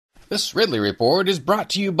This Ridley Report is brought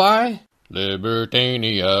to you by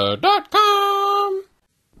Libertania.com.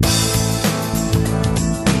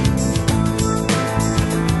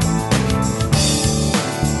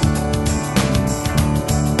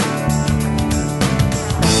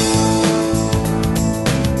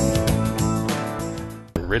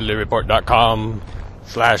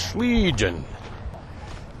 RidleyReport.com/Legion.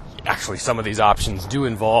 Actually, some of these options do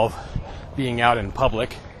involve being out in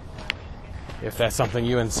public, if that's something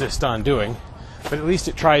you insist on doing, but at least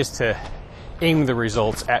it tries to aim the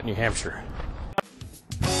results at New Hampshire.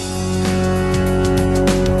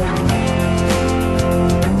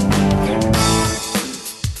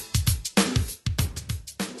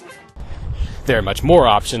 There are much more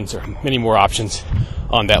options, or many more options,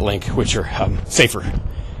 on that link, which are safer.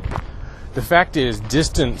 The fact is,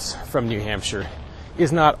 distance from New Hampshire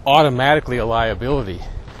is not automatically a liability.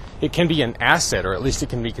 It can be an asset, or at least it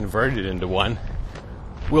can be converted into one.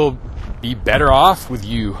 We'll be better off with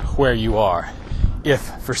you where you are if,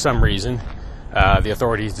 for some reason, the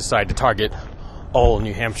authorities decide to target all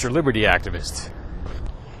New Hampshire liberty activists.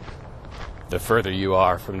 The further you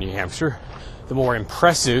are from New Hampshire, the more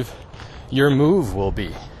impressive your move will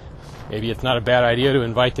be. Maybe it's not a bad idea to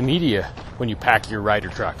invite the media when you pack your Ryder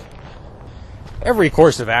truck. Every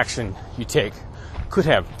course of action you take could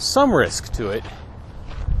have some risk to it,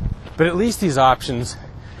 but at least these options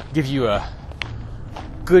give you a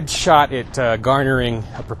good shot at garnering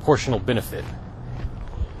a proportional benefit.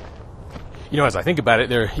 You know, as I think about it,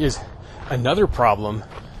 there is another problem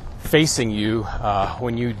facing you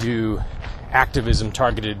when you do activism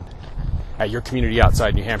targeted at your community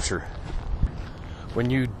outside New Hampshire. When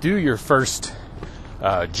you do your first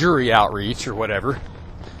jury outreach or whatever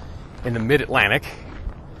in the Mid-Atlantic,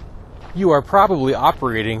 you are probably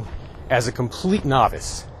operating as a complete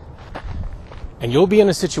novice. And you'll be in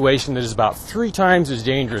a situation that is about 3 times as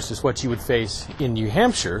dangerous as what you would face in New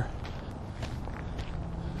Hampshire.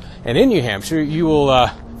 And in New Hampshire, you will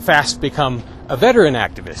fast become a veteran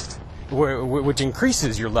activist, which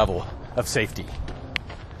increases your level of safety.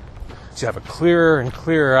 So you have a clearer and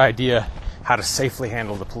clearer idea how to safely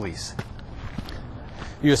handle the police.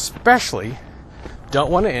 You especially don't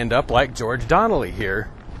want to end up like George Donnelly here,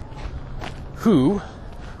 who,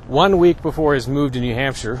 1 week before his move to New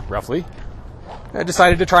Hampshire, roughly,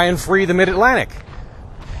 decided to try and free the Mid-Atlantic.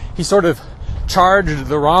 He sort of charged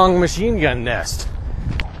the wrong machine gun nest,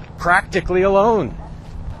 practically alone.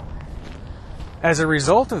 As a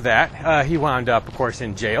result of that, he wound up, of course,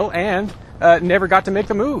 in jail and never got to make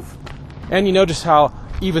the move. And you notice how,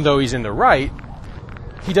 even though he's in the right,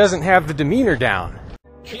 he doesn't have the demeanor down.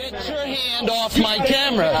 Get your hand off my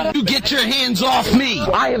camera. You get your hands off me.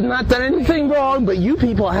 I have not done anything wrong, but you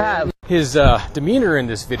people have. His demeanor in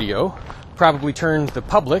this video probably turned the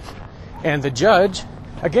public and the judge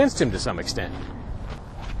against him to some extent.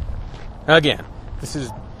 Again, this is,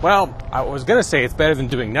 well, I was going to say it's better than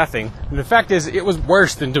doing nothing. And the fact is, it was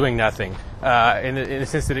worse than doing nothing in the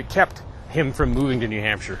sense that it kept him from moving to New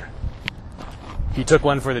Hampshire. He took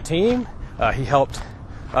one for the team. He helped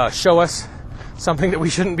show us something that we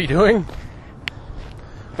shouldn't be doing.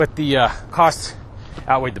 But the costs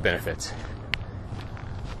outweighed the benefits.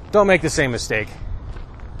 Don't make the same mistake.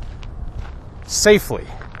 Safely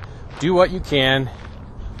do what you can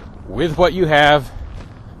with what you have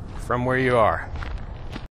from where you are.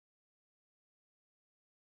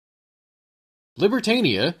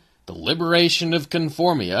 Libertania, The Liberation of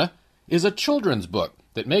Conformia, is a children's book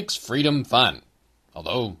that makes freedom fun.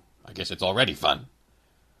 Although, I guess it's already fun.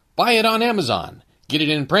 Buy it on Amazon, get it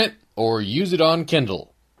in print, or use it on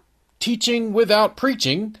Kindle. Teaching without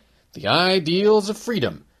preaching, the ideals of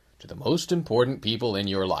freedom to the most important people in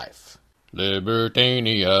your life.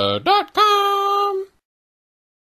 Libertania.com